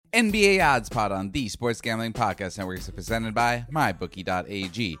NBA Odds Pod on the Sports Gambling Podcast Network is presented by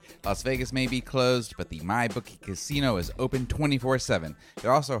MyBookie.ag. Las Vegas may be closed, but the MyBookie Casino is open 24/7.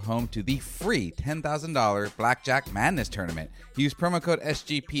 They're also home to the free $10,000 Blackjack Madness Tournament. Use promo code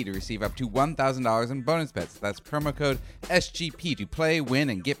SGP to receive up to $1,000 in bonus bets. That's promo code SGP to play, win,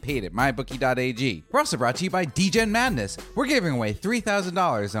 and get paid at MyBookie.ag. We're also brought to you by DGen Madness. We're giving away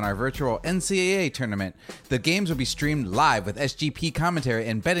 $3,000 on our virtual NCAA tournament. The games will be streamed live with SGP commentary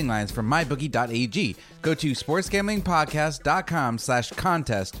and betting lines from mybookie.ag. Go to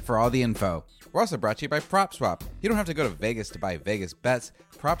sportsgamblingpodcast.com/contest for all the info. We're also brought to you by PropSwap. You don't have to go to Vegas to buy Vegas bets.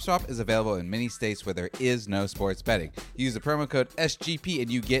 PropSwap is available in many states where there is no sports betting. Use the promo code SGP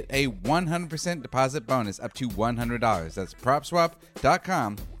and you get a 100% deposit bonus up to $100. That's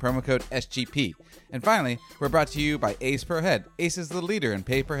PropSwap.com, promo code SGP. And finally, we're brought to you by Ace Per Head. Ace is the leader in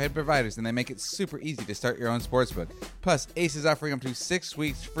pay-per-head providers, and they make it super easy to start your own sportsbook. Plus, Ace is offering up to 6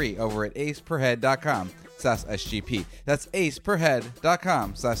 weeks free over at aceperhead.com/SGP. That's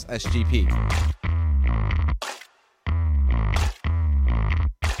aceperhead.com/SGP.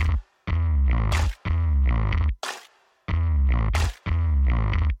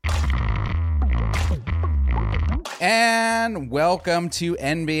 And welcome to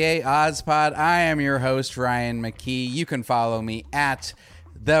NBA Odds Pod. I am your host, Ryan McKee. You can follow me at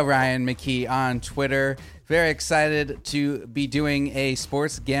the Ryan McKee on Twitter. Very excited to be doing a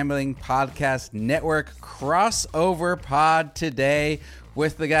Sports Gambling Podcast Network crossover pod today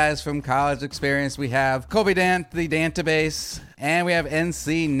with the guys from College Experience. We have Colby Dant, the Dantabase, and we have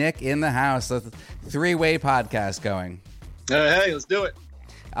NC Nick in the house. So three-way podcast going. Hey, let's do it.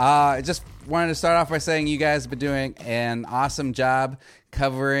 Just wanted to start off by saying you guys have been doing an awesome job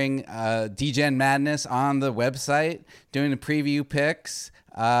covering DGen Madness on the website, doing the preview picks.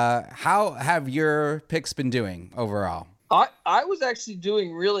 How have your picks been doing overall? I was actually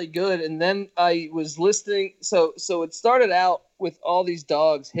doing really good, and then I was listening. So it started out with all these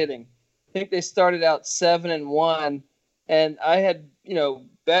dogs hitting. I think they started out 7-1, and I had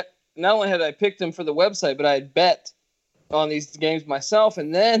bet. Not only had I picked them for the website, but I had bet on these games myself,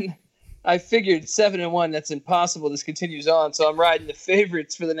 and then I figured 7-1, that's impossible. This continues on, so I'm riding the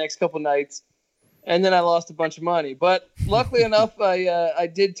favorites for the next couple nights, and then I lost a bunch of money. But luckily enough, I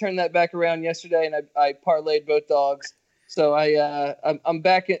did turn that back around yesterday, and I parlayed both dogs. So I'm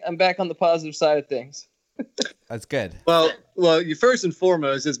back on the positive side of things. That's good. Well, you first and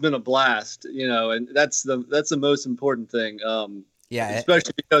foremost, it's been a blast, and that's the most important thing. Yeah,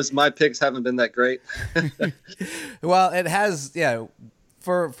 especially because my picks haven't been that great. Well, it has,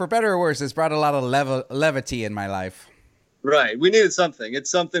 for better or worse, it's brought a lot of levity in my life. Right. We needed something. It's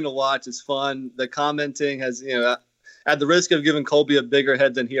something to watch. It's fun. The commenting has, at the risk of giving Colby a bigger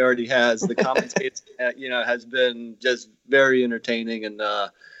head than he already has, the commentating, has been just very entertaining. And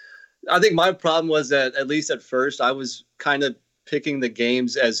I think my problem was that, at least at first, I was kind of picking the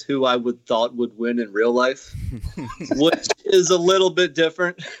games as who I thought would win in real life, which is a little bit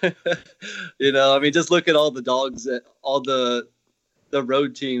different. Just look at all the dogs, all the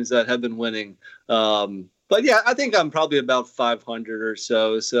road teams that have been winning. But yeah, I think I'm probably about 500 or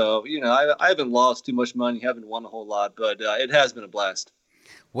so. So, I haven't lost too much money, haven't won a whole lot, but it has been a blast.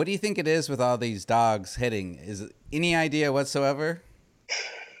 What do you think it is with all these dogs hitting? Is it any idea whatsoever?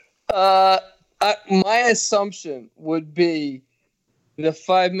 My assumption would be the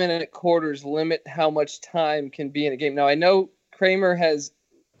 5-minute quarters limit how much time can be in a game. Now, I know Kramer has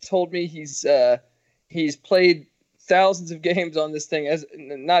told me he's played thousands of games on this thing, as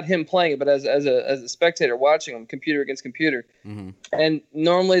not him playing it, but as a spectator watching them, computer against computer. Mm-hmm. And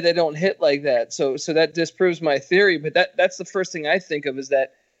normally they don't hit like that. So that disproves my theory. But that's the first thing I think of, is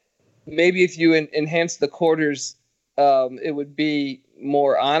that maybe if you enhance the quarters, it would be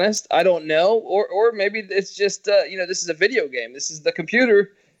more honest. I don't know. Or maybe it's just, this is a video game. This is the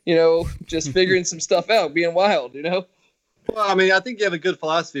computer, just figuring some stuff out, being wild, Well, I think you have a good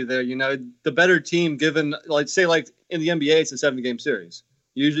philosophy there. The better team, given, say in the NBA, it's a 7-game series.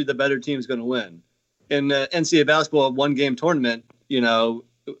 Usually the better team is going to win. In NCAA basketball, a 1-game tournament,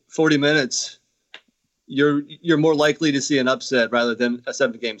 40 minutes, you're more likely to see an upset rather than a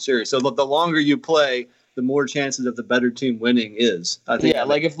 7-game series. So the longer you play, the more chances of the better team winning is. I think. Yeah,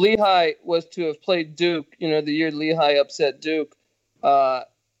 like if Lehigh was to have played Duke, the year Lehigh upset Duke,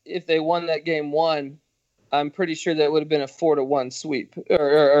 if they won that game 1, I'm pretty sure that would have been a 4-1 sweep.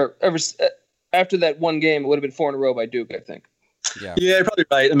 Or after that one game, it would have been 4 in a row by Duke, I think. Yeah, you're probably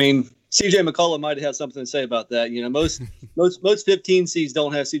right. CJ McCollum might have had something to say about that. Most 15 seeds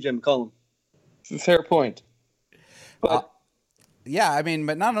don't have CJ McCollum. Fair point. But Yeah,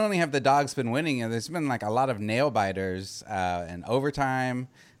 but not only have the dogs been winning, there's been like a lot of nail biters in overtime.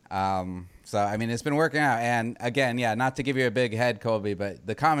 So, I mean, it's been working out. And again, yeah, not to give you a big head, Colby, but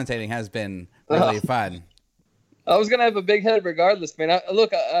the commentating has been really fun. I was going to have a big head regardless, man.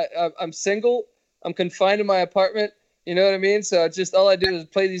 I'm single. I'm confined to my apartment. You know what I mean? So just all I do is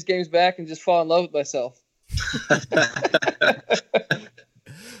play these games back and just fall in love with myself.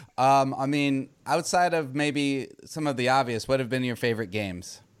 I mean, outside of maybe some of the obvious, what have been your favorite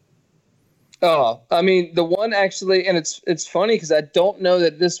games? Oh, I mean, the one actually, and it's funny because I don't know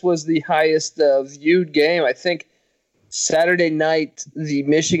that this was the highest viewed game. I think Saturday night, the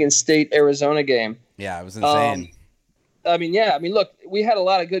Michigan State Arizona game. Yeah, it was insane. I mean, look, we had a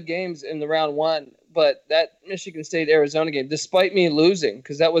lot of good games in the round one, but that Michigan State Arizona game, despite me losing,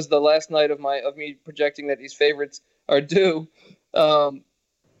 because that was the last night of me projecting that these favorites are due.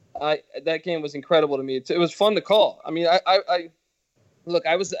 That game was incredible to me. It was fun to call. I mean, Look,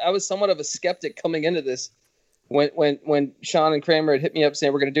 I was somewhat of a skeptic coming into this when Sean and Kramer had hit me up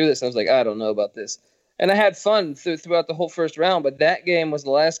saying we're going to do this. I was like, I don't know about this, and I had fun throughout the whole first round. But that game was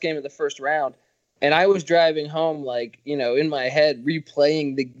the last game of the first round, and I was driving home in my head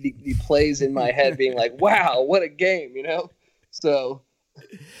replaying the plays in my head, being like, wow, what a game, So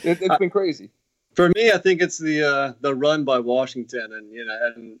it's been crazy. For me, I think it's the run by Washington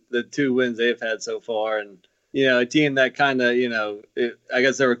and the 2 wins they've had so far, and a team that kind of, I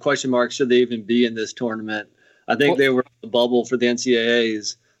guess there were question marks, should they even be in this tournament? I think they were the bubble for the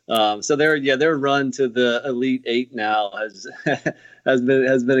NCAAs. So their run to the Elite Eight now has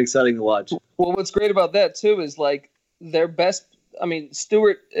been exciting to watch. Well, what's great about that too is their best. I mean,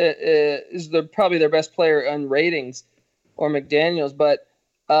 Stewart is probably their best player on ratings, or McDaniels, but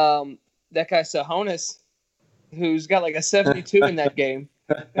that guy Sahonis, who's got a 72 in that game.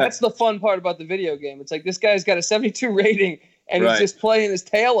 That's the fun part about the video game. It's like this guy's got a 72 rating, and he's just playing his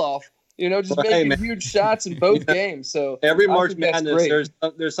tail off. Making huge shots in both games. So every March Madness,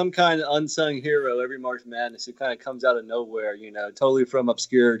 there's some kind of unsung hero. Every March Madness, who kind of comes out of nowhere, totally from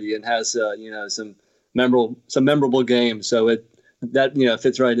obscurity, and has some memorable games. So it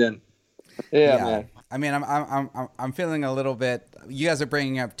fits right in. Yeah, man. I mean, I'm feeling a little bit. You guys are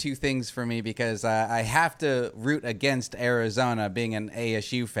bringing up 2 things for me because I have to root against Arizona, being an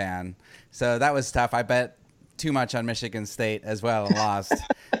ASU fan. So that was tough. I bet too much on Michigan State as well and lost.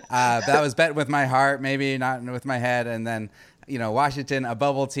 That was bet with my heart, maybe not with my head. And then, Washington, a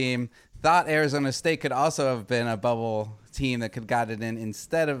bubble team. Thought Arizona State could also have been a bubble team that could got it in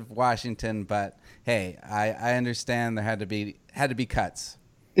instead of Washington. But hey, I understand there had to be cuts.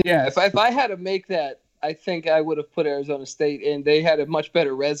 Yeah, if I had to make that, I think I would have put Arizona State in. They had a much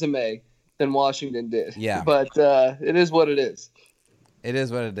better resume than Washington did. Yeah. But it is what it is. It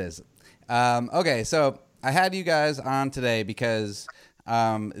is what it is. Okay, so I had you guys on today because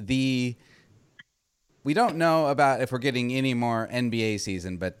we don't know about if we're getting any more NBA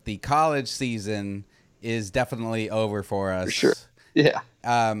season, but the college season is definitely over for us. For sure.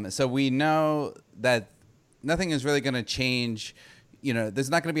 Yeah. So we know that nothing is really going to change. There's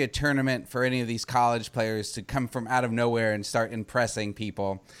not going to be a tournament for any of these college players to come from out of nowhere and start impressing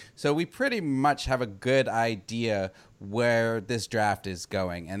people. So we pretty much have a good idea where this draft is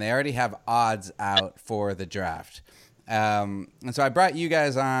going, and they already have odds out for the draft. And so I brought you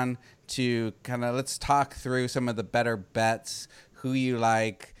guys on to kind of let's talk through some of the better bets, who you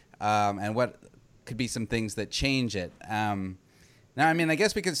like, and what could be some things that change it. Now, I mean, I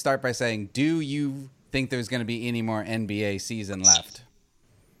guess we could start by saying, do you think there's going to be any more NBA season left?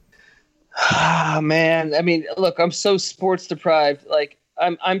 Man, I mean, look, I'm so sports deprived.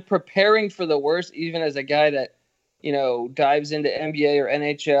 I'm preparing for the worst, even as a guy that dives into NBA or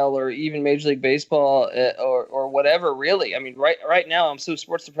NHL or even Major League Baseball or whatever. Really, I mean, right now I'm so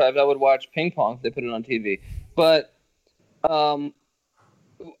sports deprived. I would watch ping pong if they put it on TV. But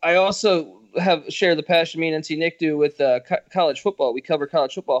I also share the passion me and NC Nick do with college football. We cover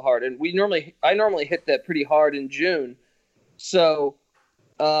college football hard, and I normally hit that pretty hard in June. So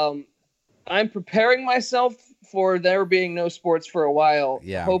I'm preparing myself for there being no sports for a while,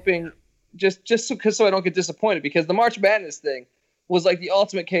 hoping just so I don't get disappointed, because the March Madness thing was like the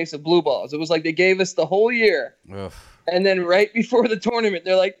ultimate case of blue balls. It was like they gave us the whole year, and then right before the tournament,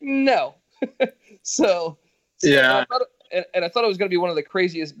 they're like, no. so yeah. I thought it was going to be one of the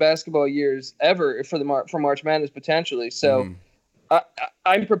craziest basketball years ever for March Madness potentially. So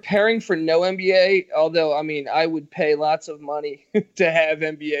I'm preparing for no NBA. Although I mean, I would pay lots of money to have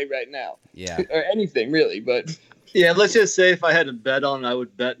NBA right now. Yeah, or anything really. But yeah, let's just say if I had to bet on, I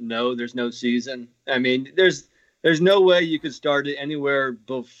would bet no. There's no season. I mean, there's no way you could start it anywhere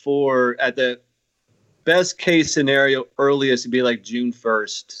before, at the best case scenario, earliest would be like June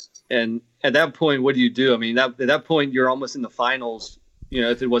 1st. And at that point, what do you do? I mean, at that point, you're almost in the finals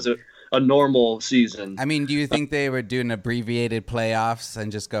if it was a normal season. I mean, do you think they would do an abbreviated playoffs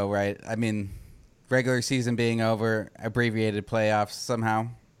and just go right? I mean, regular season being over, abbreviated playoffs somehow.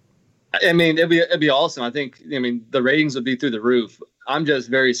 I mean, it'd be awesome. I think. I mean, the ratings would be through the roof. I'm just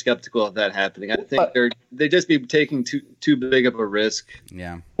very skeptical of that happening. I think they just be taking too big of a risk.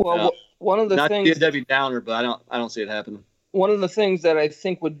 Yeah. Well, one of the not things, to be a Debbie Downer, but I don't see it happening. One of the things that I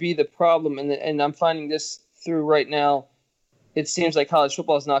think would be the problem, and I'm finding this through right now, it seems like college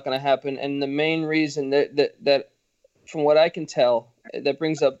football is not going to happen, and the main reason that from what I can tell, that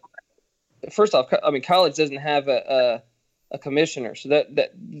brings up, first off, I mean, college doesn't have a commissioner, so that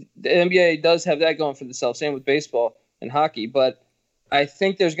the NBA does have that going for themselves. Same with baseball and hockey, but I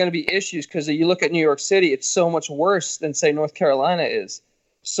think there's going to be issues because you look at New York City, it's so much worse than say North Carolina is.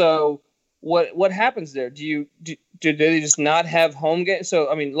 So what happens there? Do they just not have home games?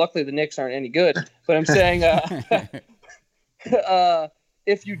 So I mean, luckily the Knicks aren't any good, but I'm saying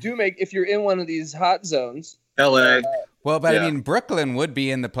if you're in one of these hot zones, LA. Well, but yeah. I mean, Brooklyn would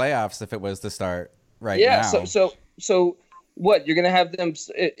be in the playoffs if it was to start now. Yeah. So what you're going to have them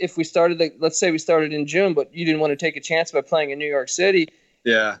if we started? Let's say we started in June, but you didn't want to take a chance by playing in New York City.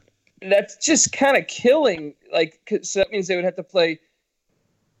 Yeah. That's just kind of killing. So that means they would have to play.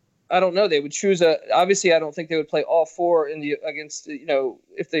 I don't know. They would choose obviously, I don't think they would play all four against.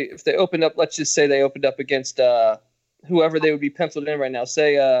 If they opened up, let's just say they opened up against whoever they would be penciled in right now.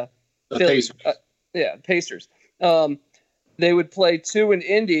 Say the Pacers. Pacers. They would play 2 in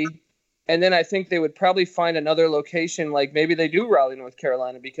Indy, and then I think they would probably find another location. Like maybe they do Raleigh, North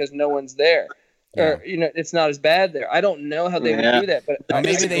Carolina, because no one's there. Yeah. Or it's not as bad there. I don't know how they would do that, but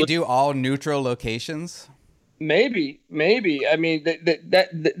maybe they do all neutral locations. Maybe. I mean,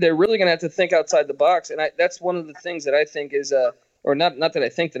 that they're really going to have to think outside the box, and that's one of the things that I think is, or not that I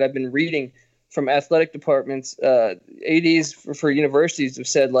think, that I've been reading from athletic departments, ADs for universities have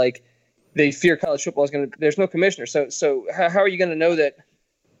said like they fear college football is going to. There's no commissioner, so how are you going to know that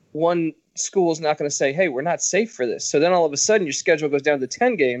one school is not going to say, hey, we're not safe for this? So then all of a sudden your schedule goes down to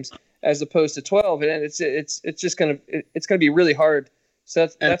 10 games as opposed to 12, and it's just going to be really hard. So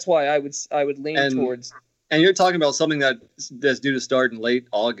that's why I would lean towards. And you're talking about something that's due to start in late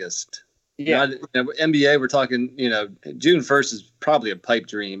August. Yeah. NBA, we're talking, June 1st is probably a pipe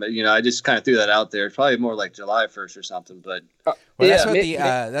dream. I just kind of threw that out there. It's probably more like July 1st or something. But that's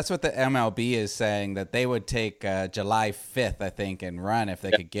what the MLB is saying, that they would take July 5th, I think, and run if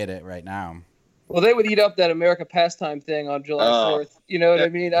they could get it right now. Well, they would eat up that America Pastime thing on July 4th. You know what I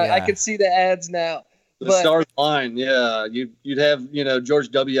mean? Yeah. I could see the ads now. The stars line, yeah. You'd have,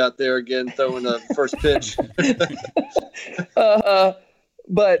 George W. out there again throwing the first pitch.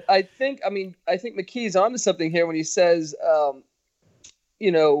 But I think McKee's onto something here when he says,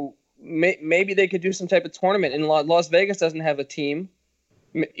 maybe they could do some type of tournament. And Las Vegas doesn't have a team.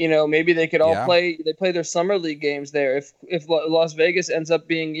 Maybe they could all play. They play their summer league games there. If Las Vegas ends up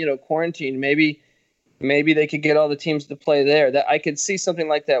being quarantined, maybe they could get all the teams to play there. That I could see something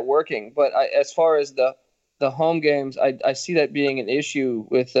like that working. But as far as the home games, I see that being an issue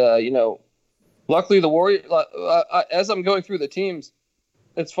with luckily the Warriors. As I'm going through the teams,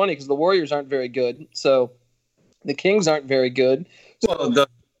 it's funny because the Warriors aren't very good, so the Kings aren't very good. Well, the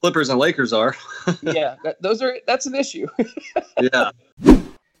Clippers and Lakers are. Yeah, that's an issue. Yeah.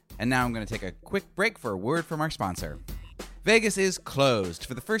 And now I'm going to take a quick break for a word from our sponsor. Vegas is closed.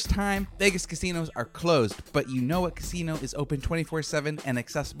 For the first time, Vegas casinos are closed, but you know what casino is open 24/7 and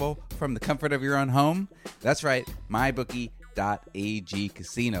accessible from the comfort of your own home? That's right, MyBookie.ag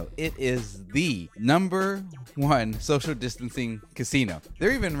Casino. It is the #1 social distancing casino.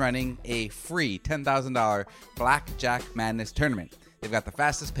 They're even running a free $10,000 Blackjack Madness tournament. They've got the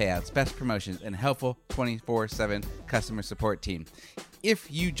fastest payouts, best promotions, and helpful 24/7 customer support team.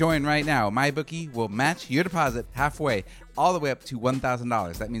 If you join right now, MyBookie will match your deposit halfway, all the way up to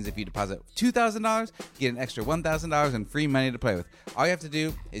 $1,000. That means if you deposit $2,000, you get an extra $1,000 in free money to play with. All you have to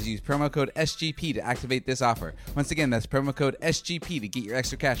do is use promo code SGP to activate this offer. Once again, that's promo code SGP to get your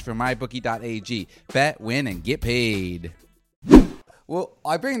extra cash from MyBookie.ag. Bet, win, and get paid. Well,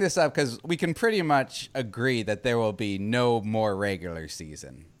 I bring this up because we can pretty much agree that there will be no more regular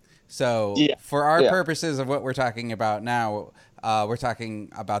season. So for our purposes of what we're talking about now, we're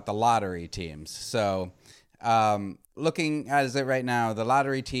talking about the lottery teams. So looking at it right now, the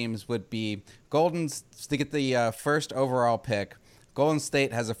lottery teams would be to get the first overall pick. Golden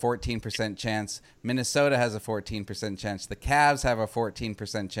State has a 14% chance. Minnesota has a 14% chance. The Cavs have a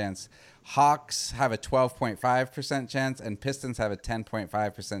 14% chance. Hawks have a 12.5% chance, and Pistons have a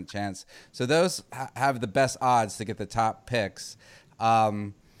 10.5% chance. So those have the best odds to get the top picks.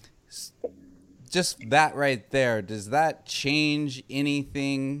 just that right there, does that change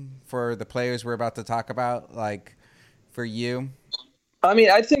anything for the players we're about to talk about? Like for you? I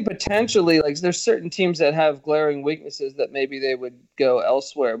mean, I think potentially, like, there's certain teams that have glaring weaknesses that maybe they would go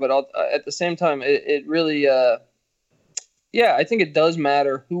elsewhere. But at the same time, it really, yeah, I think it does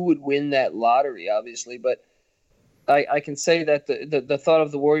matter who would win that lottery, obviously. But I can say that the thought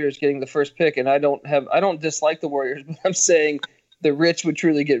of the Warriors getting the first pick, and I don't dislike the Warriors, but I'm saying the rich would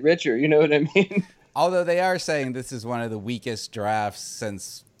truly get richer. You know what I mean? Although they are saying this is one of the weakest drafts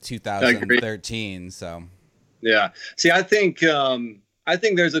since 2013. So, yeah. See, I think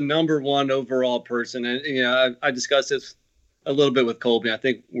there's a number one overall person, and I discussed this a little bit with Colby. I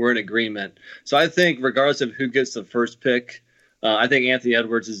think we're in agreement. So I think regardless of who gets the first pick, I think Anthony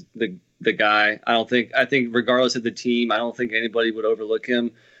Edwards is the guy. I think regardless of the team, I don't think anybody would overlook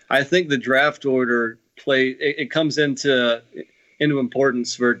him. I think the draft order it comes into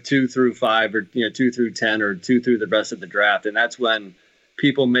importance for 2 through 5 or 2 through 10 or 2 through the rest of the draft, and that's when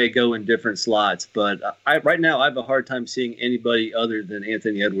people may go in different slots. But right now I have a hard time seeing anybody other than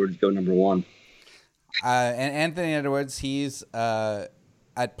Anthony Edwards go number 1. And Anthony Edwards, he's at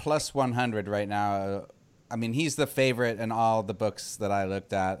plus 100 right now. I mean, he's the favorite in all the books that I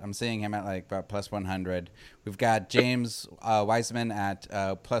looked at. I'm seeing him at like about plus 100. We've got James Wiseman at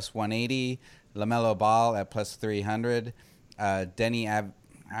plus 180, LaMelo Ball at plus 300,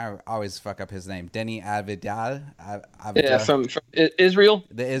 I always fuck up his name, Denny Avdija. Yeah, from Israel.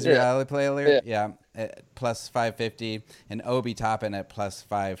 The Israeli player, yeah, at plus 550, and Obi Toppin at plus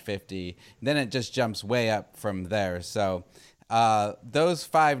 550. Then it just jumps way up from there. So those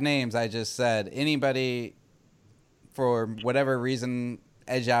 5 names I just said, anybody for whatever reason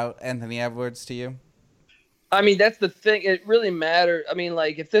edge out Anthony Edwards to you? I mean, that's the thing. It really mattered. I mean,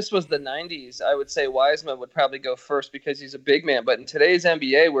 like, if this was the 90s, I would say Wiseman would probably go first because he's a big man. But in today's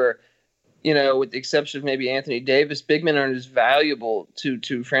NBA, where, with the exception of maybe Anthony Davis, big men aren't as valuable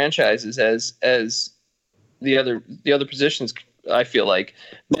to franchises as the other positions, I feel like.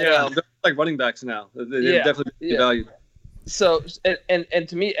 But, they're like running backs now. They're definitely valued. So, and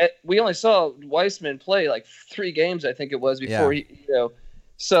to me, we only saw Wiseman play like 3 games, I think it was, before he.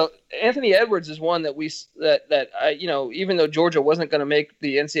 So Anthony Edwards is one that I even though Georgia wasn't going to make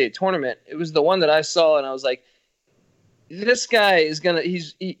the NCAA tournament, it was the one that I saw and I was like, this guy is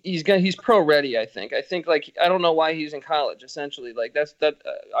he's pro ready. I think like, I don't know why he's in college. Essentially, like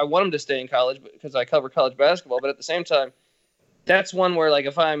I want him to stay in college because I cover college basketball. But at the same time, that's one where, like,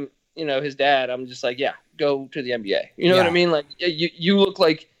 if I'm his dad, I'm just like, yeah, go to the NBA. You know what I mean? Like, you look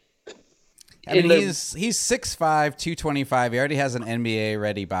like. I mean, he's 6'5", 225. He already has an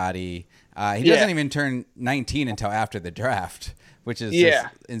NBA-ready body. He doesn't even turn 19 until after the draft, which is just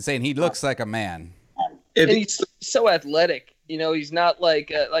insane. He looks like a man. And he's so athletic. He's not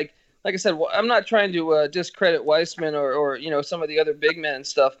like I said, I'm not trying to discredit Weissman or some of the other big men and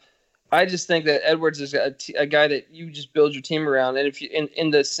stuff. I just think that Edwards is a guy that you just build your team around. And if you in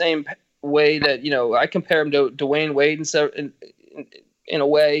the same way that, I compare him to Dwayne Wade in a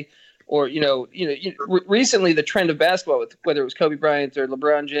way. Or, recently the trend of basketball, with whether it was Kobe Bryant or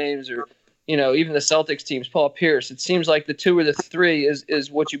LeBron James or, even the Celtics teams, Paul Pierce, it seems like the 2 or the 3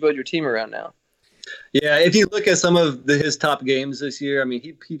 is what you build your team around now. Yeah, if you look at some of his top games this year, I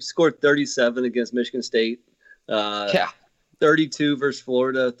mean, he scored 37 against Michigan State, 32 versus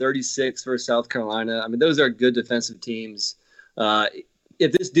Florida, 36 versus South Carolina. I mean, those are good defensive teams.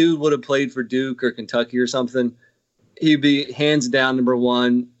 If this dude would have played for Duke or Kentucky or something, he'd be hands down number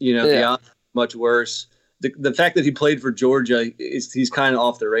 1. The odds much worse. The fact that he played for Georgia he's kind of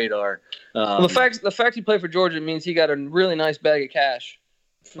off the radar. The fact he played for Georgia means he got a really nice bag of cash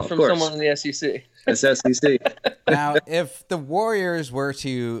from someone in the SEC. It's SEC. Now, if the Warriors were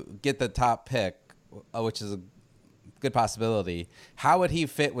to get the top pick, which is a good possibility, how would he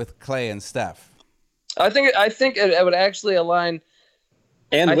fit with Clay and Steph? I think it would actually align.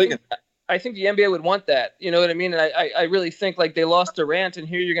 And Wiggins. I think the NBA would want that. You know what I mean? And I really think, like, they lost Durant, and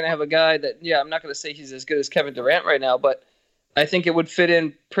here you're going to have a guy that, I'm not going to say he's as good as Kevin Durant right now, but I think it would fit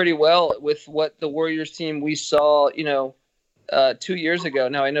in pretty well with what the Warriors team we saw, 2 years ago.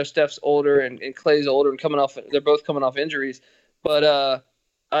 Now, I know Steph's older and Clay's older and they're both coming off injuries, but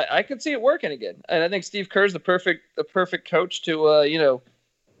I could see it working again. And I think Steve Kerr's the perfect coach to,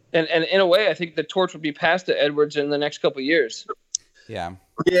 and in a way, I think the torch would be passed to Edwards in the next couple of years. Yeah.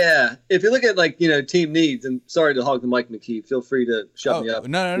 Yeah. If you look at team needs, and sorry to hog the mic, McKee, feel free to shut me up.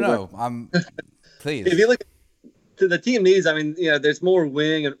 No. Please. If you look to the team needs, I mean, there's more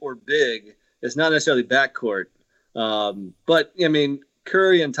wing or big. It's not necessarily backcourt. But I mean,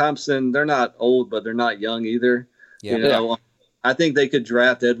 Curry and Thompson, they're not old, but they're not young either. Yeah. I think they could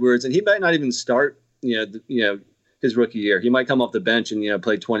draft Edwards, and he might not even start. His rookie year, he might come off the bench and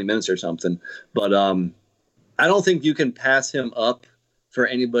play 20 minutes or something. But I don't think you can pass him up for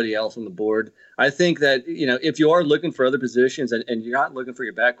anybody else on the board. I think that if you are looking for other positions and you're not looking for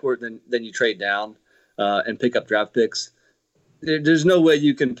your backcourt, then you trade down and pick up draft picks. There's no way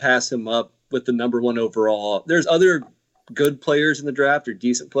you can pass him up with the number 1 overall. There's other good players in the draft or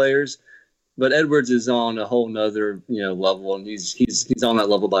decent players, but Edwards is on a whole nother level, and he's on that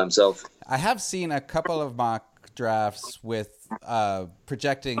level by himself. I have seen a couple of mock drafts with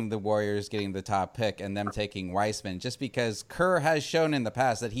projecting the Warriors getting the top pick and them taking Weissman, just because Kerr has shown in the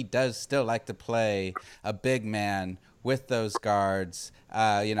past that he does still like to play a big man with those guards.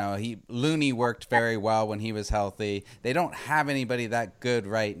 Looney worked very well when he was healthy. They don't have anybody that good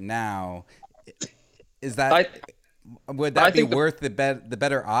right now. Would that be worth the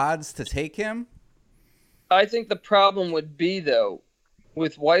better odds to take him? I think the problem would be, though,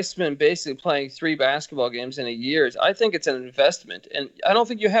 with Weissman basically playing 3 basketball games in a year, I think it's an investment. And I don't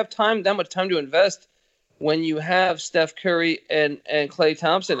think you have that much time to invest when you have Steph Curry and Klay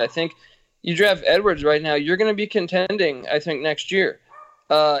Thompson. I think you draft Edwards right now, you're going to be contending, I think, next year.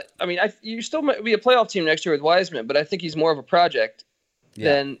 You still might be a playoff team next year with Wiseman, but I think he's more of a project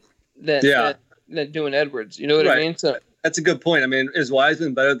than doing Edwards. You know what I mean? So that's a good point. I mean, is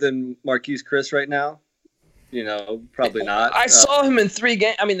Wiseman better than Marquise Chris right now? Probably not. I saw him in 3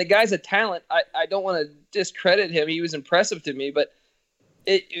 games. I mean, the guy's a talent. I don't want to discredit him. He was impressive to me, but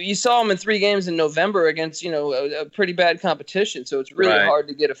you saw him in 3 games in November against, a pretty bad competition. So it's really hard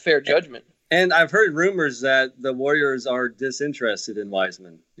to get a fair judgment. And I've heard rumors that the Warriors are disinterested in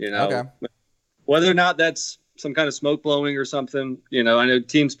Wiseman. Okay. Whether or not that's some kind of smoke blowing or something. I know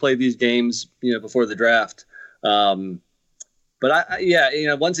teams play these games, before the draft. But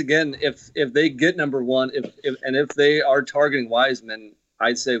once again, if they get number 1, if they are targeting Wiseman,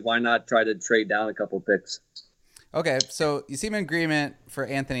 I'd say why not try to trade down a couple picks. Okay, so you seem in agreement for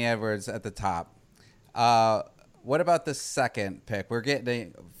Anthony Edwards at the top. What about the second pick? We're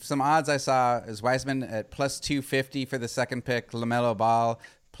getting some odds I saw is Wiseman at plus 250 for the second pick, LaMelo Ball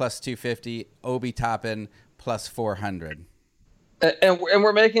plus 250, Obi Toppin plus 400. And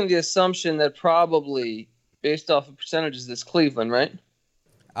we're making the assumption that probably, based off of percentages, it's Cleveland, right?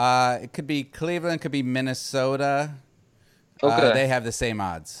 It could be Cleveland, could be Minnesota. Okay. They have the same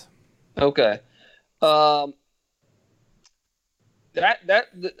odds. Okay. I'm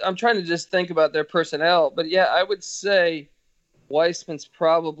trying to just think about their personnel, but yeah, I would say Weissman's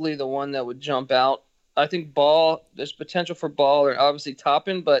probably the one that would jump out. I think Ball, there's potential for Ball or obviously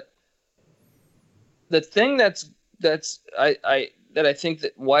Toppin, but the thing that I think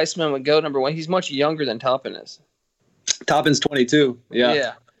that Weissman would go number 1. He's much younger than Toppin is. Toppin's 22. Yeah.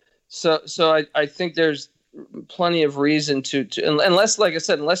 Yeah. So I think there's plenty of reason to unless, like I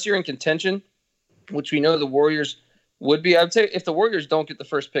said, unless you're in contention, which we know the Warriors would be. I would say if the Warriors don't get the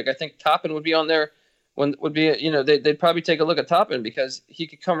first pick, I think Toppin would be on there. They'd probably take a look at Toppin because he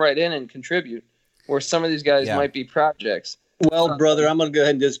could come right in and contribute, where some of these guys might be projects. Well, brother, I'm going to go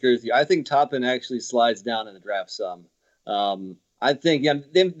ahead and disagree with you. I think Toppin actually slides down in the draft some. I think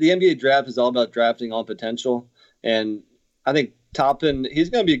the NBA draft is all about drafting on potential, and I think Toppin, he's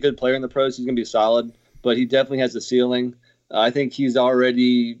going to be a good player in the pros. He's going to be solid, but he definitely has the ceiling. I think he's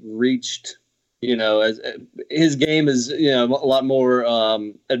already reached. As his game is, a lot more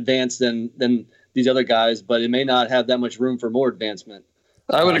advanced than these other guys, but it may not have that much room for more advancement.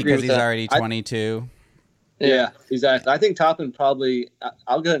 I would agree with that. Because he's already 22. Yeah, exactly. I think Toppin probably,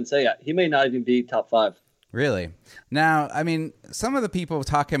 I'll go ahead and say it, he may not even be top 5. Really? Now, I mean, some of the people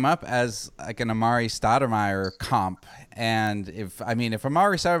talk him up as like an Amari Stoudemire comp. And if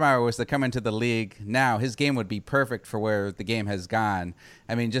Amari Stoudemire was to come into the league now, his game would be perfect for where the game has gone.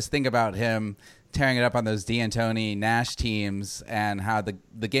 I mean, just think about him tearing it up on those D'Antoni Nash teams and how the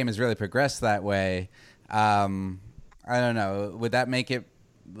game has really progressed that way. I don't know. Would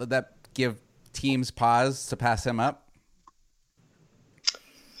that give teams pause to pass him up?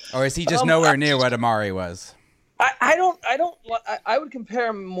 Or is he just nowhere near what Amari was? I would compare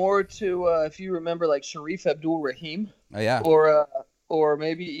him more to if you remember, like Sharif Abdul-Rahim. Oh yeah. Or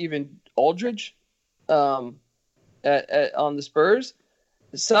maybe even Aldridge, on the Spurs.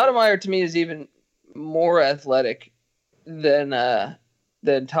 Stoudemire to me is even more athletic than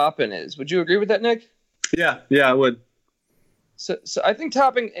Toppin is. Would you agree with that, Nick? Yeah, I would. So I think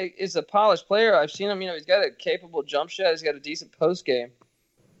Toppin is a polished player. I've seen him. He's got a capable jump shot. He's got a decent post game.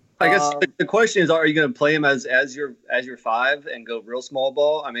 I guess the question is, are you going to play him as your 5 and go real small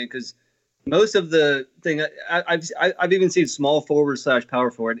ball? I mean, because most of the thing I've even seen small forward /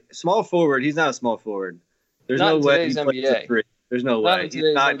 power forward. Small forward, he's not a small forward. There's not no way he NBA. plays a 3. There's no Not way. in He's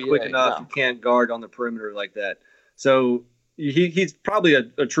today's not NBA, quick enough. no. He can't guard on the perimeter like that. So he's probably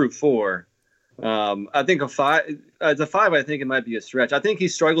a true 4. I think a 5. As a 5, I think it might be a stretch. I think he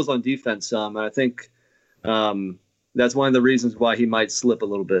struggles on defense some, and I think that's one of the reasons why he might slip a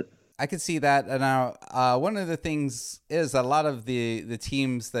little bit. I could see that. And now, one of the things is a lot of the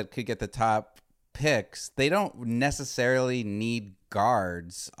teams that could get the top picks, they don't necessarily need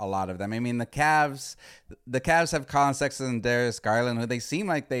guards. A lot of them. I mean, the Cavs have Colin Sexton and Darius Garland, who they seem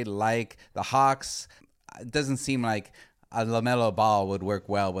like they like. The Hawks, it doesn't seem like a LaMelo Ball would work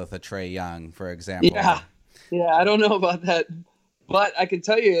well with a Trae Young, for example. Yeah, I don't know about that, but I can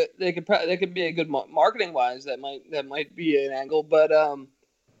tell you they could be a good marketing wise. That might be an angle, but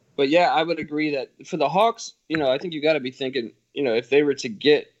yeah, I would agree that for the Hawks, I think you got to be thinking, if they were to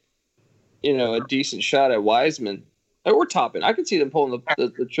get, a decent shot at Wiseman or Toppin, I could see them pulling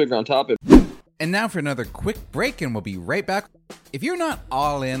the trigger on Toppin. And now for another quick break, and we'll be right back. If you're not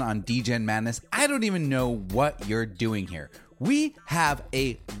all in on DGen Madness, I don't even know what you're doing here. We have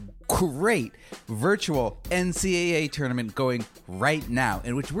a great virtual NCAA tournament going right now,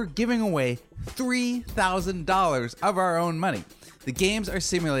 in which we're giving away $3,000 of our own money. The games are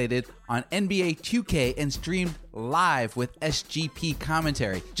simulated on NBA 2K and streamed live with SGP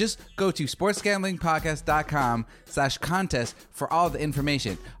commentary. Just go to sportsgamblingpodcast.com/contest for all the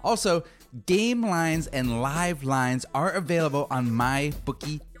information. Also, game lines and live lines are available on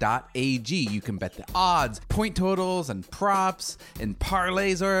mybookie.ag. You can bet the odds, point totals, and props, and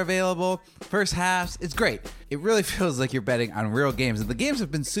parlays are available. First halves, it's great. It really feels like you're betting on real games, and the games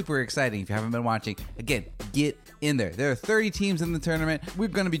have been super exciting. If you haven't been watching, again, get in there. There are 30 teams in the tournament. We're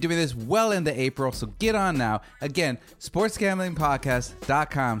going to be doing this well into April, so get on now. Again,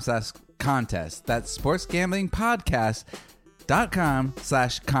 sportsgamblingpodcast.com/contest. That's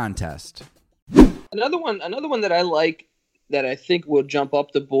sportsgamblingpodcast.com/contest. Another one that I like that I think will jump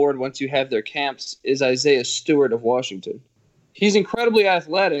up the board once you have their camps is Isaiah Stewart of Washington. He's incredibly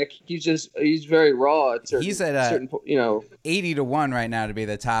athletic. He's very raw. He's at 80-1 right now to be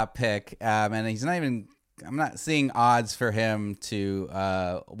the top pick, and he's not even. I'm not seeing odds for him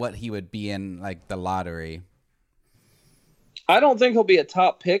to what he would be in like the lottery. I don't think he'll be a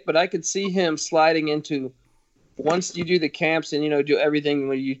top pick, but I could see him sliding into. Once you do the camps and do everything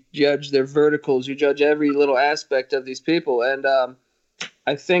where you judge their verticals, you judge every little aspect of these people, and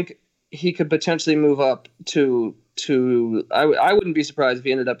I think he could potentially move up to. I wouldn't be surprised if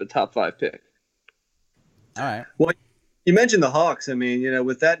he ended up a top 5 pick. All right. Well, you mentioned the Hawks. I mean,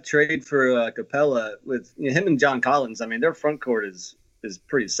 with that trade for Capella, with him and John Collins, I mean, their front court is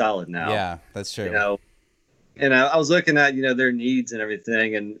pretty solid now. Yeah, that's true. And I was looking at, their needs and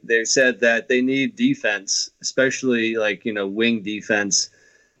everything, and they said that they need defense, especially wing defense,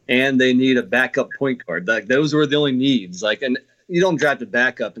 and they need a backup point guard. Like those were the only needs. And you don't draft a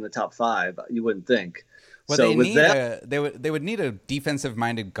backup in the top 5, you wouldn't think. Well, so they would need a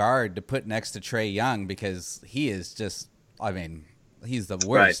defensive-minded guard to put next to Trae Young because he is just, he's the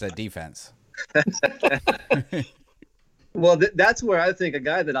worst at defense. Well, that's where I think a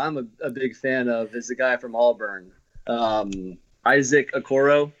guy that I'm a big fan of is the guy from Auburn, Isaac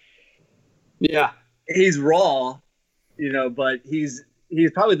Okoro. Yeah, he's raw, but he's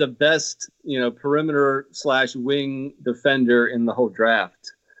probably the best, perimeter/wing defender in the whole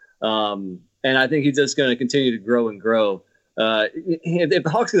draft. And I think he's just going to continue to grow and grow. If the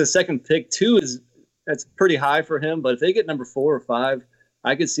Hawks get the second pick, 2 that's pretty high for him. But if they get number 4 or 5,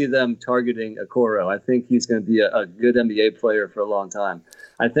 I could see them targeting Okoro. I think he's going to be a good NBA player for a long time.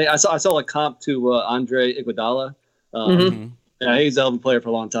 I think I saw a comp to Andre Iguodala. Yeah, he's a hell of a player for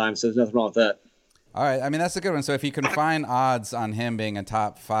a long time, so there's nothing wrong with that. All right, that's a good one. So if you can find odds on him being a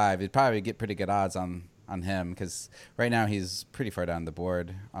top 5, you'd probably get pretty good odds on him because right now he's pretty far down the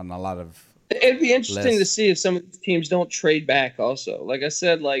board on a lot of. It'd be interesting to see if some of the teams don't trade back. Also, like I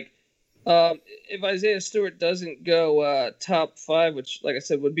said, if Isaiah Stewart doesn't go top 5, which, like I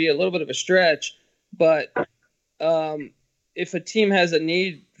said, would be a little bit of a stretch, but if a team has a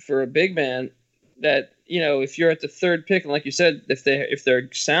need for a big man, that if you're at the 3rd pick, and like you said, if they're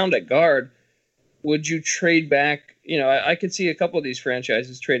sound at guard, would you trade back? I could see a couple of these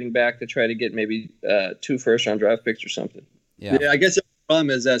franchises trading back to try to get maybe 2 first-round draft picks or something. Yeah, I guess the problem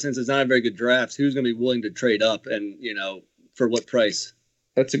is that since it's not a very good draft, who's going to be willing to trade up, and for what price?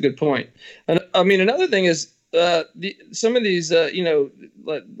 That's a good point. And another thing is some of these,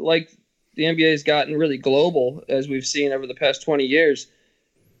 like the NBA has gotten really global, as we've seen over the past 20 years.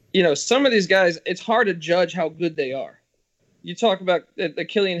 Some of these guys, it's hard to judge how good they are. You talk about the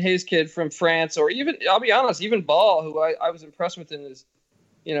Killian Hayes kid from France, or even, I'll be honest, even Ball, who I was impressed with in his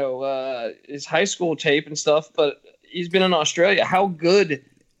high school tape and stuff. But, he's been in Australia. How good?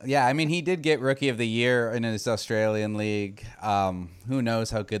 Yeah, I mean, he did get Rookie of the Year in his Australian league. Who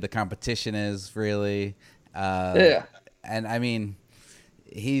knows how good the competition is, really? Yeah. And I mean,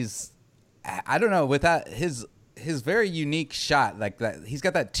 I don't know, with that his very unique shot like that. He's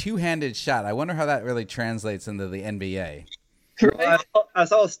got that two-handed shot. I wonder how that really translates into the NBA. Well, I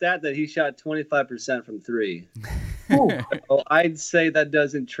saw a stat that he shot 25% from three. So I'd say that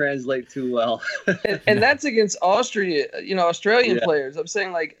doesn't translate too well. and that's against Austria, Australian players. I'm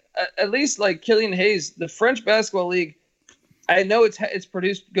saying, like, at least like Killian Hayes, the French basketball league. I know it's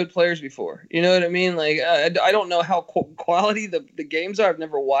produced good players before. You know what I mean? Like, I don't know how quality the games are. I've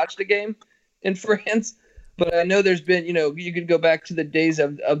never watched a game in France, but I know there's been, you could go back to the days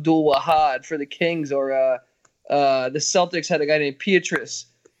of Abdul Wahad for the Kings, or the Celtics had a guy named Pietrus.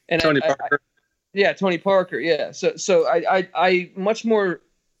 And Tony Parker. Tony Parker. Yeah. So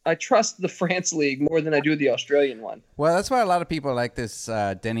I trust the France league more than I do the Australian one. Well, that's why a lot of people like this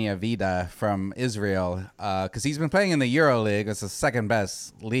Deni Avdija from Israel, because he's been playing in the Euro League. It's the second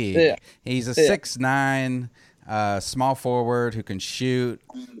best league. Yeah. He's a 6'9", small forward who can shoot.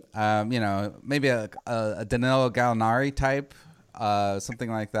 Maybe a Danilo Gallinari type, something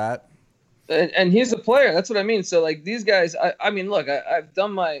like that. And he's a player. That's what I mean. So, like, these guys, I mean, look, I've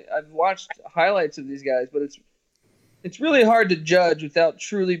watched highlights of these guys, but it's really hard to judge without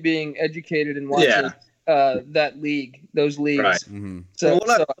truly being educated and watching those leagues. Right. Mm-hmm. So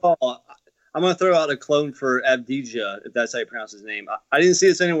I'm going to throw out a clone for Avdija, if that's how you pronounce his name. I didn't see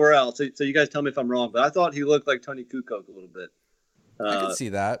this anywhere else, so you guys tell me if I'm wrong, but I thought he looked like Tony Kukoc a little bit. I can see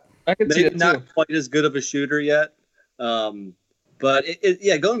that. I can see it, not quite as good of a shooter yet. But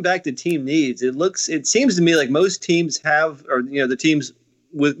going back to team needs, it seems to me like most teams have, or the teams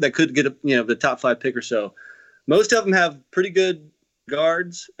that could get the top 5 pick or so, most of them have pretty good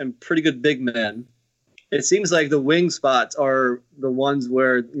guards and pretty good big men. It seems like the wing spots are the ones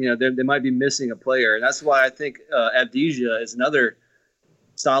where they might be missing a player, and that's why I think Avdija is another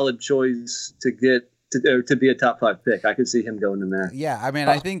solid choice to get to be a top 5 pick. I could see him going in there. Yeah, I mean,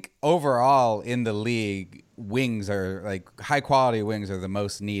 I think overall in the league, wings are like high quality wings are the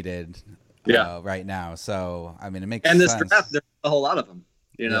most needed right now. So I mean, it makes sense. And this draft, there's a whole lot of them.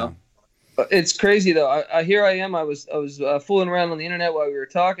 It's crazy though. Here I am. I was fooling around on the internet while we were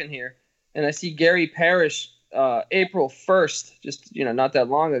talking here, and I see Gary Parrish, April 1st, just not that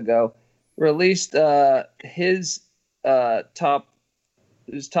long ago, released his top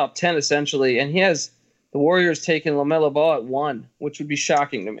 10 essentially, and he has the Warriors taking LaMelo Ball at 1, which would be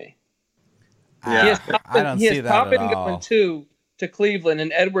shocking to me. Yeah, I don't see that at all. He has Toppin going 2 to Cleveland,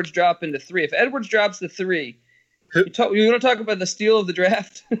 and Edwards dropping to 3. If Edwards drops to 3, you want to talk about the steal of the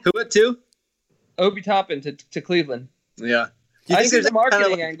draft? Who at 2? Obi Toppin to Cleveland. Yeah. I see the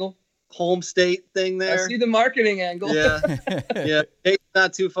marketing angle. Home state thing there. I see the marketing angle. Yeah. Yeah. It's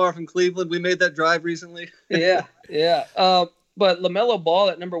not too far from Cleveland. We made that drive recently. Yeah. But LaMelo Ball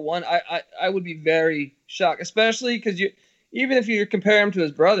at number 1, I would be very shocked, especially because even if you compare him to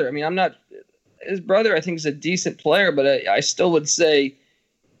his brother, I mean, his brother, I think, is a decent player, but I still would say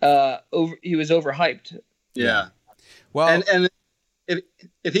he was overhyped. Yeah. Well, and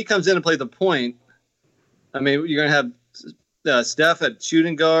if he comes in and plays the point, I mean, you're going to have Steph at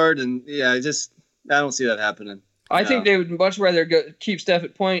shooting guard, and I don't see that happening. I think they would much rather keep Steph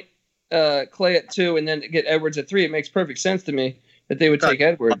at point, Clay at 2, and then get Edwards at 3. It makes perfect sense to me that they would take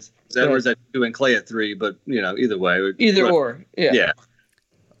Edwards. Edwards at 2 and Clay at 3, but either way. Or. Yeah.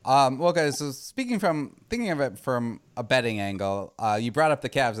 Well, guys, so thinking of it from a betting angle, you brought up the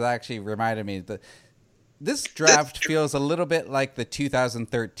Cavs. That actually reminded me that this draft feels a little bit like the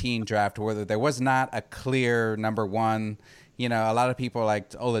 2013 draft, where there was not a clear number 1. A lot of people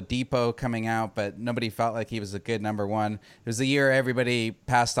liked Oladipo coming out, but nobody felt like he was a good number 1. It was the year everybody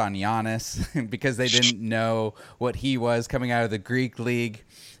passed on Giannis because they didn't know what he was coming out of the Greek league.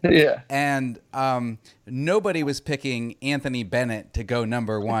 Yeah. And nobody was picking Anthony Bennett to go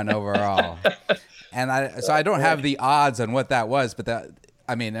number 1 overall. And I don't have the odds on what that was, but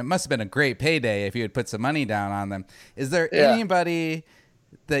it must have been a great payday if you had put some money down on them. Is there anybody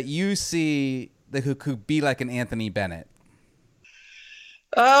that you see who could be like an Anthony Bennett?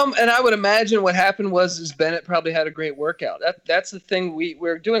 And I would imagine what happened was Bennett probably had a great workout. That's the thing.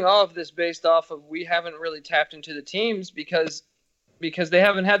 We're doing all of this based off of we haven't really tapped into the teams because they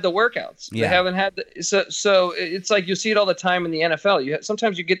haven't had the workouts. Yeah. They haven't had so it's like you see it all the time in the NFL.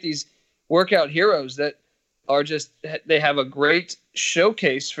 Sometimes you get these workout heroes that are they have a great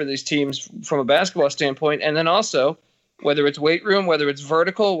showcase for these teams from a basketball standpoint, and then also whether it's weight room, whether it's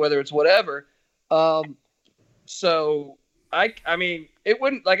vertical, whether it's whatever. So I mean, it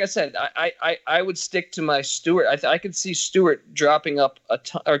wouldn't, like I said, I would stick to my Stewart. I could see Stewart dropping up a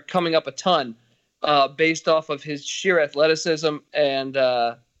ton, or coming up a ton, based off of his sheer athleticism, and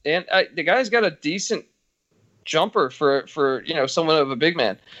the guy's got a decent jumper for someone of a big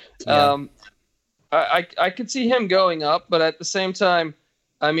man. Yeah. I could see him going up, but at the same time,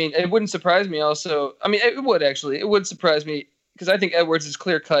 I mean, it wouldn't surprise me. Also, I mean, it would actually. It would surprise me because I think Edwards is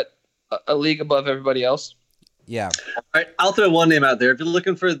clear cut a league above everybody else. Yeah. All right, I'll throw one name out there. If you're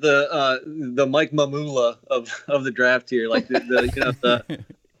looking for the Mike Mamula of the draft here, like the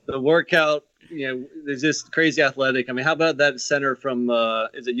workout, they're just crazy athletic. I mean, how about that center from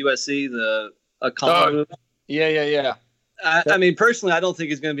is it USC, the Okongwu? Yeah. I mean, personally, I don't think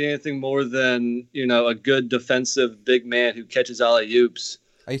he's going to be anything more than a good defensive big man who catches alley-oops.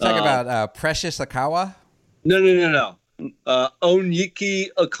 Are you talking about Precious Akawa? No. Onyiki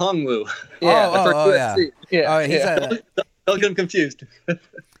Okongwu. Yeah. Don't get him confused.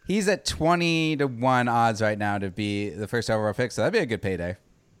 He's at 20-1 odds right now to be the first overall pick, so that'd be a good payday.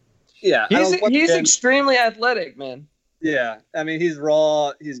 Yeah, he's extremely athletic, man. Yeah, I mean, he's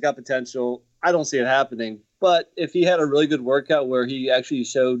raw. He's got potential. I don't see it happening. But if he had a really good workout where he actually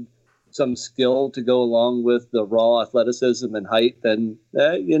showed some skill to go along with the raw athleticism and height, then,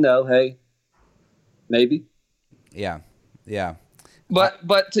 hey, maybe. Yeah.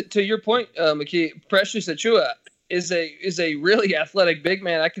 But to your point, McKee, Precious Achua is a really athletic big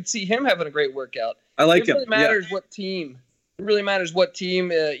man. I could see him having a great workout. I like him. It really matters what team. It really matters what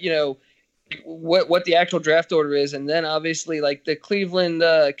team. What the actual draft order is, and then obviously like the Cleveland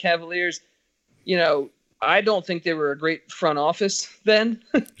Cavaliers. I don't think they were a great front office then.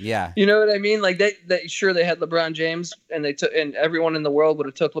 Yeah. You know what I mean? Like they had LeBron James, and and everyone in the world would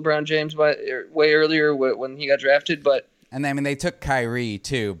have took LeBron James way earlier when he got drafted. But and I mean they took Kyrie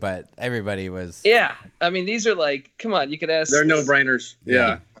too, but everybody was. Yeah, I mean these are like, come on, you could ask. They're no-brainers.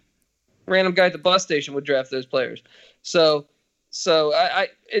 Yeah. Random guy at the bus station would draft those players. So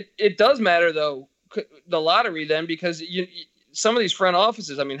it does matter though, the lottery then, because some of these front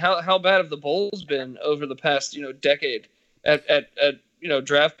offices, I mean, how bad have the Bulls been over the past, decade at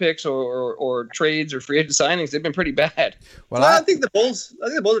draft picks or trades or free agent signings? They've been pretty bad. Well, I think the Bulls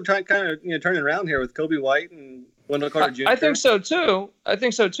are trying turning around here with Kobe White and Wendell Carter Jr. I think so too.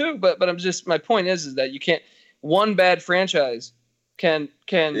 But my point is that you can't, one bad franchise can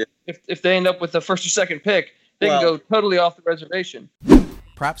if they end up with the first or second pick, they can go totally off the reservation.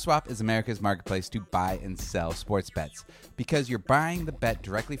 PropSwap is America's marketplace to buy and sell sports bets. Because you're buying the bet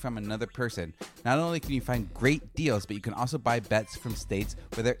directly from another person, not only can you find great deals, but you can also buy bets from states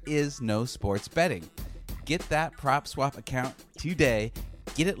where there is no sports betting. Get that PropSwap account today.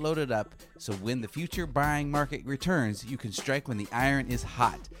 Get it loaded up so when the future buying market returns, you can strike when the iron is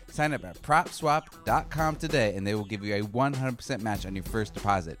hot. Sign up at PropSwap.com today and they will give you a 100% match on your first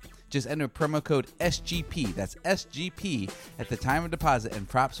deposit. Just enter promo code SGP, that's SGP, at the time of deposit, and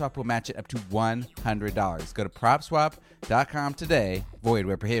PropSwap will match it up to $100. Go to PropSwap.com today, void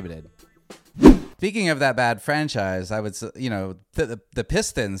where prohibited. Speaking of that bad franchise, I would say, the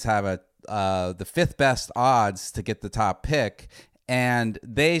Pistons have the fifth best odds to get the top pick, and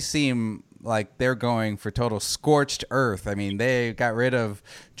they seem like they're going for total scorched earth. I mean, they got rid of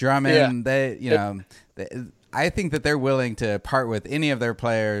Drummond. Yeah. I think that they're willing to part with any of their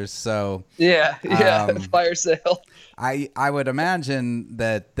players. So fire sale. I would imagine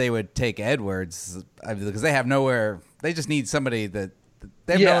that they would take Edwards because they have nowhere. They just need somebody that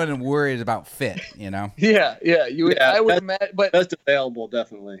they have no one worried about fit. Yeah. I would imagine, but best available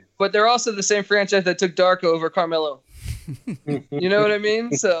definitely. But they're also the same franchise that took Darko over Carmelo. You know what I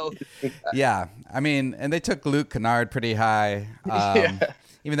mean? So yeah, I mean, and they took Luke Kennard pretty high.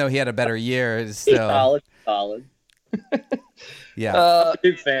 Even though he had a better year, it's still solid. Yeah,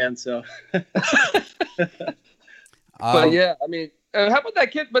 big fan. So, but yeah, I mean, how about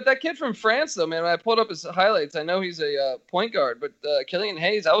that kid? But that kid from France, though, man. When I pulled up his highlights, I know he's a point guard, but Killian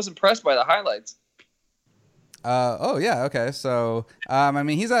Hayes, I was impressed by the highlights. Okay. So, I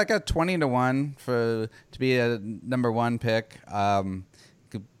mean, he's like a 20-1 to be a number one pick.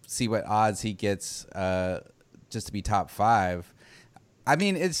 Could see what odds he gets just to be top 5. I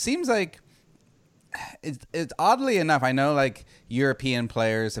mean, it seems like it's oddly enough, I know like European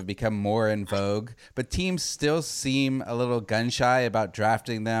players have become more in vogue, but teams still seem a little gun shy about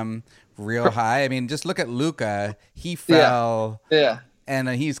drafting them real high. I mean, just look at Luka. He fell. Yeah. And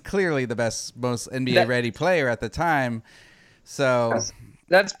he's clearly the most NBA-ready player at the time. So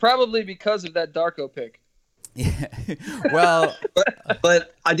that's probably because of that Darko pick. Yeah. Well,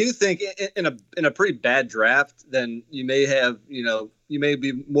 but I do think in a pretty bad draft, then you may have you may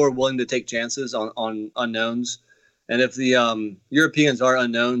be more willing to take chances on unknowns, And if the Europeans are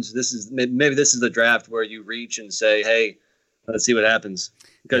unknowns, maybe this is the draft where you reach and say, hey, let's see what happens.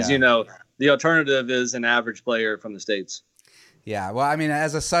 Because, the alternative is an average player from the States. Yeah, well, I mean,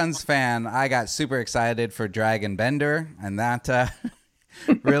 as a Suns fan, I got super excited for Dragan Bender, and that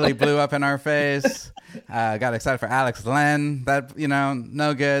really blew up in our face. Got excited for Alex Len. That,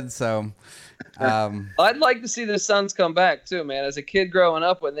 no good. So I'd like to see the Suns come back, too, man. As a kid growing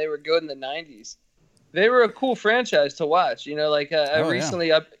up when they were good in the 90s, they were a cool franchise to watch.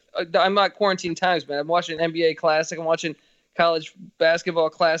 I'm not quarantine times, man. I'm watching NBA Classic. I'm watching college basketball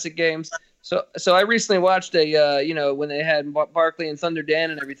classic games. So I recently watched when they had Barkley and Thunder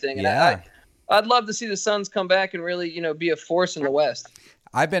Dan and everything. And I'd love to see the Suns come back and really, be a force in the West.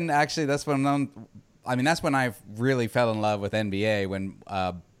 That's when I really fell in love with NBA, when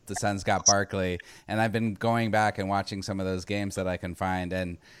the Suns got Barkley, and I've been going back and watching some of those games that I can find,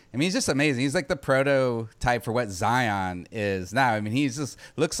 and I mean, he's just amazing. He's like the prototype for what Zion is now. I mean, he just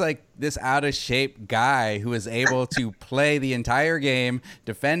looks like this out of shape guy who is able to play the entire game,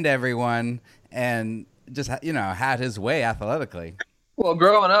 defend everyone, and just had his way athletically. Well,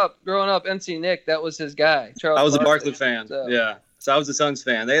 growing up, NC Nick, that was his guy. Charles I was Barkley. a Barkley fan. So. Yeah, so I was a Suns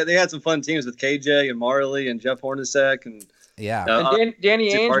fan. They had some fun teams with KJ and Marley and Jeff Hornacek and. Yeah, and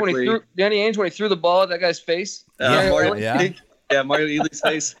Danny Ainge when he threw the ball at that guy's face. Mario Ely's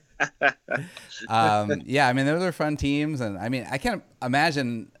face. I mean, those are fun teams, and I mean, I can't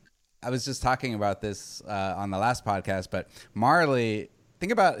imagine. I was just talking about this on the last podcast, but Marley.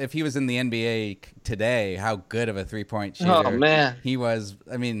 Think about if he was in the NBA today, how good of a 3-point shooter he was.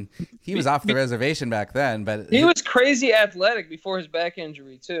 I mean, he was off the reservation back then, but he was crazy athletic before his back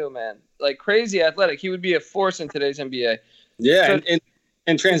injury too, man. Like crazy athletic. He would be a force in today's NBA. Yeah, so, and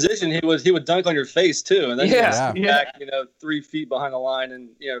in transition, he would dunk on your face too, and then back 3 feet behind the line and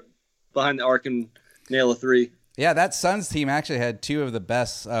behind the arc and nail a three. Yeah, that Suns team actually had two of the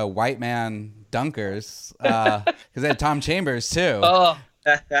best white man dunkers because they had Tom Chambers too.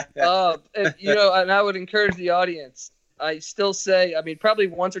 And I would encourage the audience. I still say, I mean, probably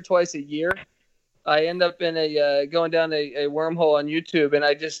once or twice a year, I end up in going down a wormhole on YouTube, and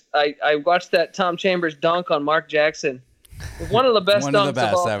I watched that Tom Chambers dunk on Mark Jackson. One of the best One dunks of the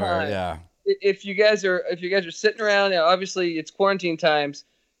best all ever, time. yeah. If you guys are sitting around, obviously it's quarantine times.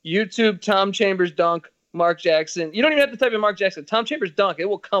 YouTube Tom Chambers dunk, Mark Jackson. You don't even have to type in Mark Jackson. Tom Chambers dunk, it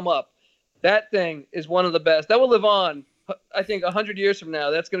will come up. That thing is one of the best. That will live on. I think 100 years from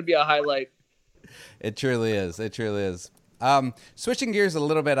now, that's going to be a highlight. It truly is. It truly is. Switching gears a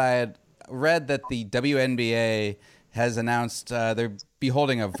little bit, I had read that the WNBA has announced they'll be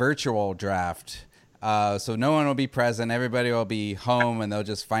holding a virtual draft. So no one will be present. Everybody will be home, and they'll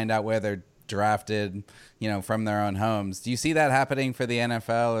just find out where they're drafted, from their own homes. Do you see that happening for the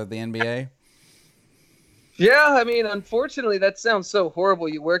NFL or the NBA? Yeah, I mean, unfortunately, that sounds so horrible.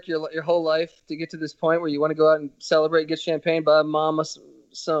 You work your whole life to get to this point where you want to go out and celebrate, get champagne, buy mama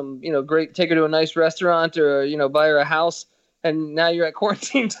some great, take her to a nice restaurant or, buy her a house, and now you're at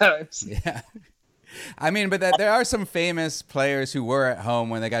quarantine times. Yeah. I mean, but there are some famous players who were at home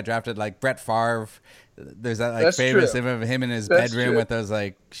when they got drafted, like Brett Favre. There's that famous image of him in his bedroom with those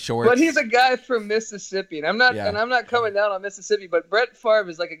shorts. But he's a guy from Mississippi, and I'm not coming down on Mississippi, but Brett Favre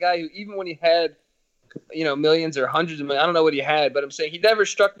is like a guy who, even when he had millions or hundreds of millions, I don't know what he had, but I'm saying he never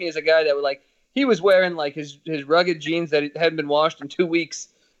struck me as a guy that would he was wearing his rugged jeans that hadn't been washed in 2 weeks,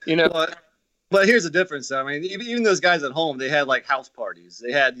 But here's the difference. I mean, even those guys at home, they had house parties.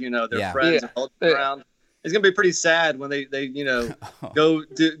 They had, their friends around. It's gonna be pretty sad when they go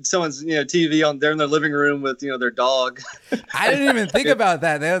do someone's TV they're in their living room with their dog. I didn't even think about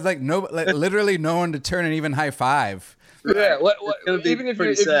that. There was literally no one to turn and even high five. Yeah, even if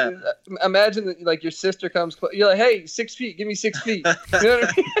you imagine that your sister comes, you're like, hey, 6 feet, give me 6 feet. You know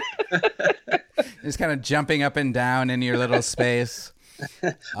what I mean? Just kind of jumping up and down in your little space.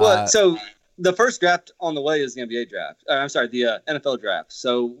 Well, so the first draft on the way is the NBA draft. The NFL draft.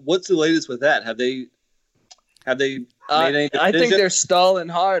 So what's the latest with that? Have they made any decision? I think they're stalling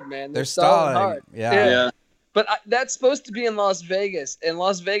hard, man. They're stalling hard. Yeah. But that's supposed to be in Las Vegas, and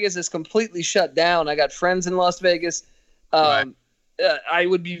Las Vegas is completely shut down. I got friends in Las Vegas. Right. I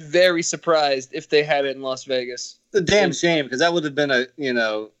would be very surprised if they had it in Las Vegas. It's a damn shame, because that would have been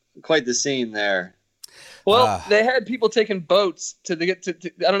quite the scene there. Well, they had people taking boats to get to.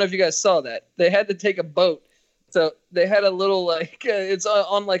 I don't know if you guys saw that. They had to take a boat. So they had a little it's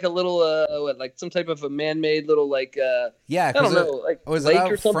on a little some type of a man-made little I don't know, was lake it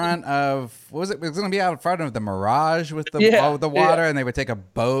out or something. Front of what was it? It was going to be out in front of the Mirage with the water, and they would take a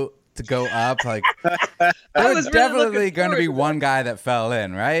boat to go up. Like, I there was was really definitely looking going to be forward to one guy that fell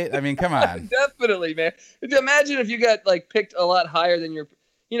in, right? I mean, come on. Definitely, man. Imagine if you got like picked a lot higher than your,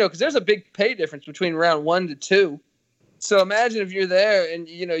 because there's a big pay difference between round 1 to 2. So imagine if you're there and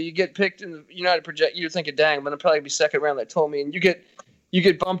you get picked in the United Project. You're thinking, dang, I'm gonna probably be second round. They told me, and you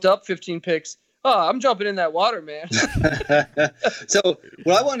get bumped up 15 picks. Oh, I'm jumping in that water, man. So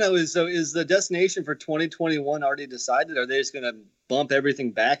what I want to know is, is the destination for 2021 already decided? Are they just going to bump everything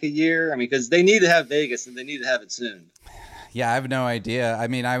back a year? I mean, because they need to have Vegas and they need to have it soon. Yeah, I have no idea. I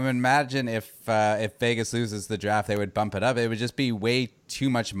mean, I would imagine if Vegas loses the draft, they would bump it up. It would just be way too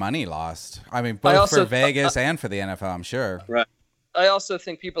much money lost. I mean, both for Vegas and for the NFL, I'm sure. Right. I also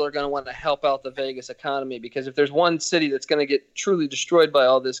think people are going to want to help out the Vegas economy, because if there's one city that's going to get truly destroyed by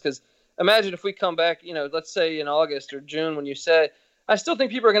all this, because imagine if we come back, let's say in August or June when you say, I still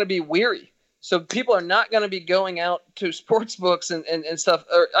think people are going to be weary. So people are not going to be going out to sports books and stuff.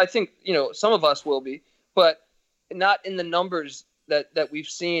 Or I think, some of us will be, but not in the numbers that we've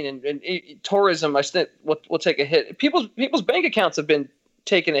seen. And tourism, I think, will take a hit. People's bank accounts have been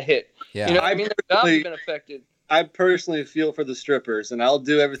taking a hit. Yeah. Their jobs have been affected. I personally feel for the strippers, and I'll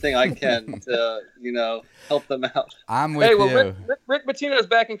do everything I can to, help them out. I'm with you. Rick Pitino's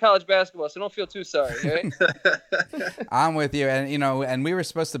back in college basketball, so don't feel too sorry, right? I'm with you, and and we were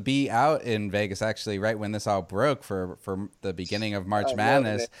supposed to be out in Vegas actually right when this all broke for the beginning of March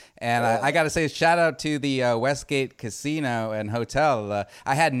Madness, and I got to say shout out to the Westgate Casino and Hotel.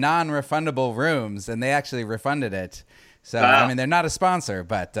 I had non-refundable rooms, and they actually refunded it. So wow. I mean, they're not a sponsor,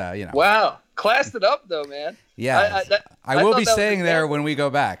 but Wow, classed it up though, man. Yeah, I will be staying there when we go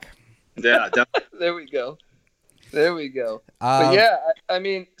back. Yeah, definitely. There we go. But yeah, I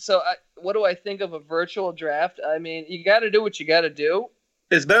mean, so what do I think of a virtual draft? I mean, you got to do what you got to do.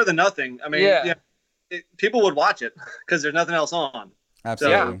 It's better than nothing. I mean, people would watch it because there's nothing else on.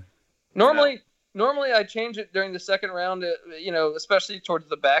 Absolutely. So, normally I change it during the second round, especially towards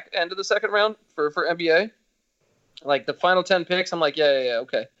the back end of the second round for NBA. Like the final 10 picks, I'm like, yeah,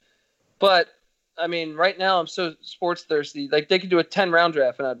 okay. But I mean, right now I'm so sports thirsty. Like they could do a 10-round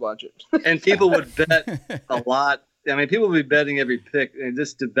draft and I'd watch it. And people would bet a lot. I mean, people would be betting every pick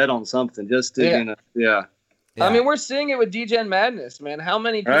just to bet on something, just to Yeah. I mean, we're seeing it with DGen Madness, man. How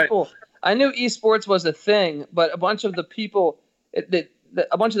many people? Right. I knew esports was a thing, but a bunch of the people, a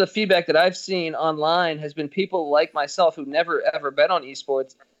bunch of the feedback that I've seen online has been people like myself who never ever bet on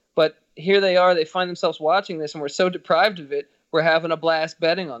esports. But here they are, they find themselves watching this, and we're so deprived of it, we're having a blast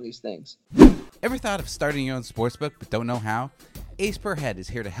betting on these things. Ever thought of starting your own sportsbook but don't know how? Ace Per Head is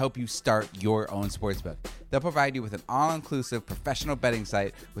here to help you start your own sportsbook. They'll provide you with an all-inclusive professional betting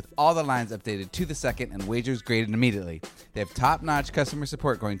site with all the lines updated to the second and wagers graded immediately. They have top-notch customer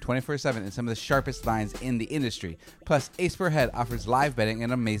support going 24/7 and some of the sharpest lines in the industry. Plus, Ace Per Head offers live betting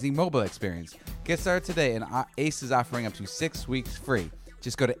and an amazing mobile experience. Get started today, and Ace is offering up to 6 weeks free.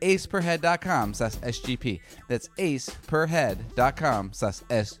 Just go to aceperhead.com/SGP. That's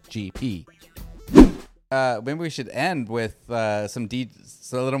aceperhead.com/SGP. Maybe we should end with a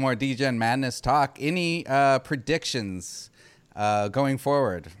little more DGen Madness talk. Any predictions going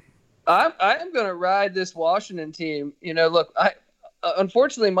forward? I am going to ride this Washington team. Look,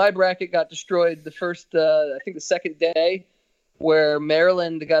 unfortunately my bracket got destroyed the second day, where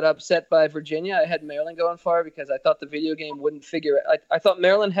Maryland got upset by Virginia. I had Maryland going far because I thought the video game wouldn't figure it. I thought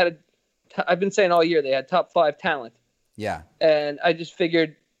Maryland had I've been saying all year they had top 5 talent. Yeah. And I just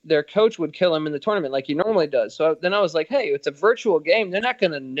figured their coach would kill him in the tournament like he normally does. So then I was like, hey, it's a virtual game. They're not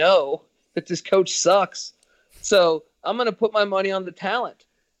going to know that this coach sucks. So I'm going to put my money on the talent.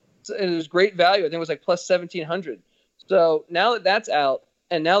 So it was great value. I think it was like plus 1,700. So now that that's out,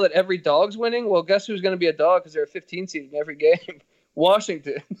 and now that every dog's winning, well, guess who's going to be a dog because they're a 15 seed in every game?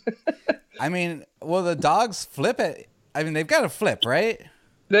 Washington. I mean, well, the dogs flip it. I mean, they've got to flip, right?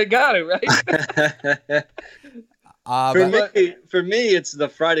 They got it, right? For me, it's the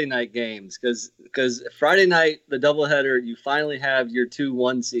Friday night games because Friday night, the doubleheader, you finally have your 2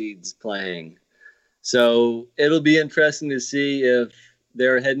 1 seeds playing. So it'll be interesting to see if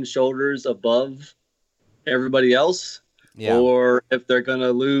they're head and shoulders above everybody else. Yeah. Or if they're going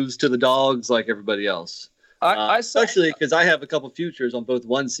to lose to the dogs like everybody else. Especially because I have a couple futures on both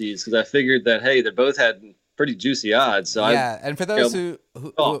 1 seeds because I figured that, hey, they both had pretty juicy odds. So and for those who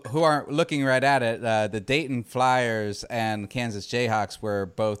aren't looking right at it, the Dayton Flyers and Kansas Jayhawks were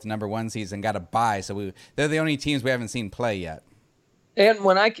both number 1 seeds and got a bye. So they're the only teams we haven't seen play yet. And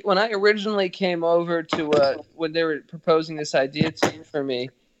when I originally came over to when they were proposing this idea for me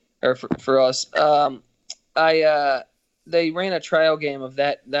or for us, they ran a trial game of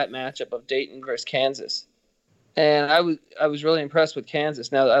that matchup of Dayton versus Kansas, And I was really impressed with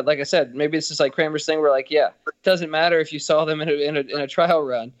Kansas. Now, like I said, maybe it's just like Kramer's thing. We're like, yeah, it doesn't matter if you saw them in a trial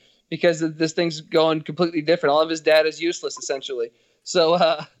run because this thing's going completely different. All of his data is useless essentially. So,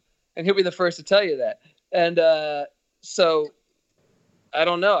 and he'll be the first to tell you that. And so, I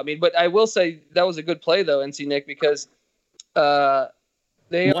don't know. I mean, but I will say that was a good play though, NC Nick, because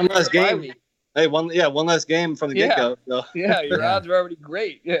they one last game. Hey, one last game from the get-go. So. Yeah, your odds are already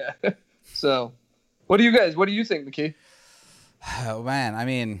great. Yeah. So. What do you think, McKee? Oh man, I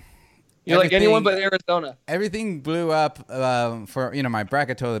mean, you like anyone but Arizona. Everything blew up for my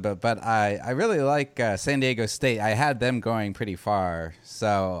bracket totally, but I really like San Diego State. I had them going pretty far,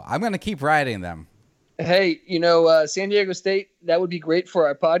 so I'm gonna keep riding them. Hey, San Diego State, that would be great for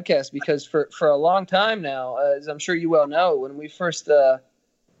our podcast because for a long time now, as I'm sure you well know, when we first or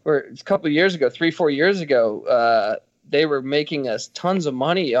a couple of years ago, 3-4 years ago. They were making us tons of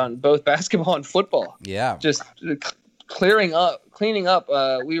money on both basketball and football. Yeah. Just cleaning up.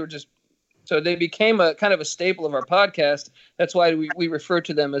 We were just, so they became a kind of a staple of our podcast. That's why we refer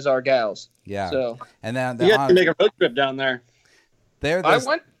to them as our gals. Yeah. So, and then you have to make a road trip down there. They're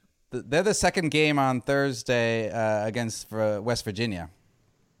the second game on Thursday against West Virginia.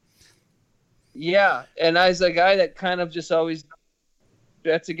 Yeah. And as a guy that kind of just always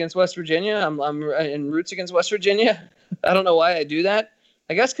bets against West Virginia, I'm in roots against West Virginia. I don't know why I do that.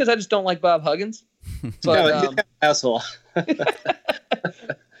 I guess because I just don't like Bob Huggins. But, he's kind of an asshole.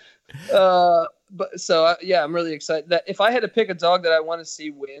 But so I'm really excited that if I had to pick a dog that I want to see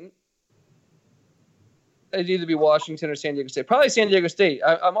win, it'd either be Washington or San Diego State. Probably San Diego State.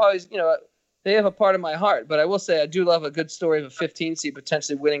 I'm always, they have a part of my heart. But I will say I do love a good story of a 15 seed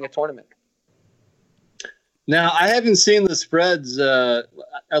potentially winning a tournament. Now, I haven't seen the spreads. I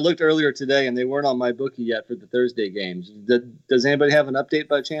looked earlier today, and they weren't on my bookie yet for the Thursday games. Does anybody have an update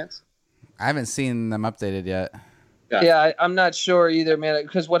by chance? I haven't seen them updated yet. Yeah, I'm not sure either, man.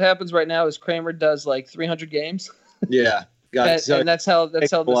 Because what happens right now is Kramer does like 300 games. Yeah, got it. And that's how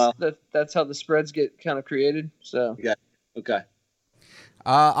the spreads get kind of created. So yeah, okay.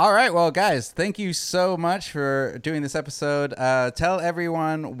 All right, well, guys, thank you so much for doing this episode. Tell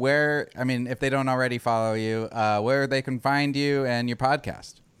everyone if they don't already follow you, where they can find you and your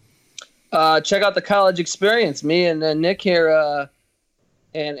podcast. Check out the College Experience. Me and Nick here,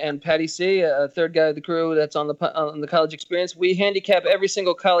 and Patty C, a third guy of the crew that's on the College Experience. We handicap every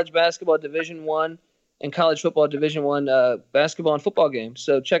single college basketball Division I and college football Division I basketball and football game.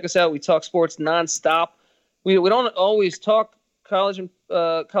 So check us out. We talk sports nonstop. We don't always talk college and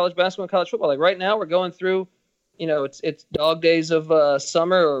college basketball and college football. Like right now, we're going through, it's dog days of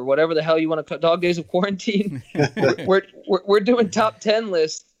summer or whatever the hell you want to call dog days of quarantine. we're doing top 10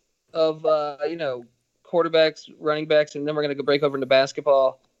 lists of quarterbacks, running backs, and then we're going to go break over into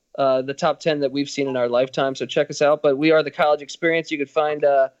basketball. The top 10 that we've seen in our lifetime. So check us out. But we are the College Experience. You can find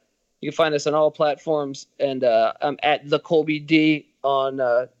us on all platforms, and I'm at the Colby D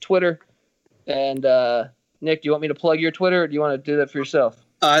on Twitter. And Nick, do you want me to plug your Twitter, or do you want to do that for yourself?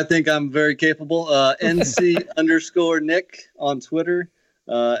 I think I'm very capable. NC_Nick on Twitter.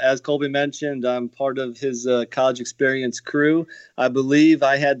 As Colby mentioned, I'm part of his College Experience crew. I believe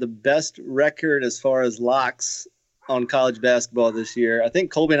I had the best record as far as locks on college basketball this year. I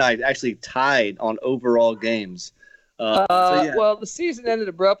think Colby and I actually tied on overall games. Well, the season ended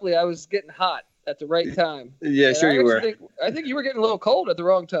abruptly. I was getting hot at the right time. Yeah, and sure you were. I think you were getting a little cold at the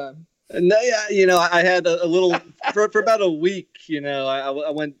wrong time. No, I had a little for about a week. I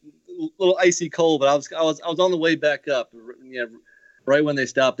went a little icy cold, but I was on the way back up. Right when they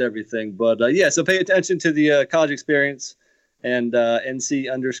stopped everything. But so pay attention to the College Experience and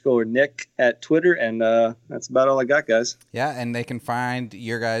NC_Nick at Twitter, and that's about all I got, guys. Yeah, and they can find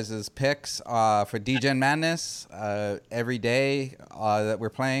your guys' picks for DGen Madness every day that we're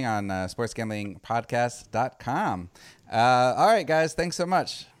playing on sportsgamblingpodcast.com. All right, guys, thanks so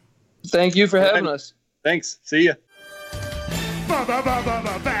much. Thank you for having us. Thanks. See ya.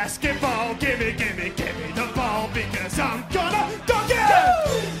 Basketball, gimme the ball because I'm gonna dunk it!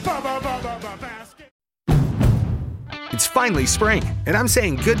 It's finally spring, and I'm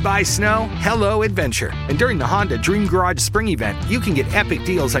saying goodbye snow, hello adventure. And during the Honda Dream Garage Spring Event, you can get epic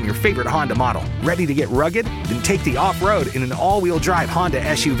deals on your favorite Honda model. Ready to get rugged? Then take the off-road in an all-wheel drive Honda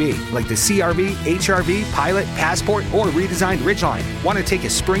SUV like the CR-V, HR-V, Pilot, Passport, or redesigned Ridgeline. Want to take a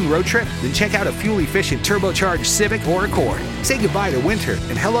spring road trip? Then check out a fuel-efficient turbocharged Civic or Accord. Say goodbye to winter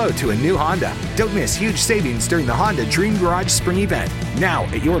and hello to a new Honda. Don't miss huge savings during the Honda Dream Garage Spring Event. Now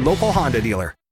at your local Honda dealer.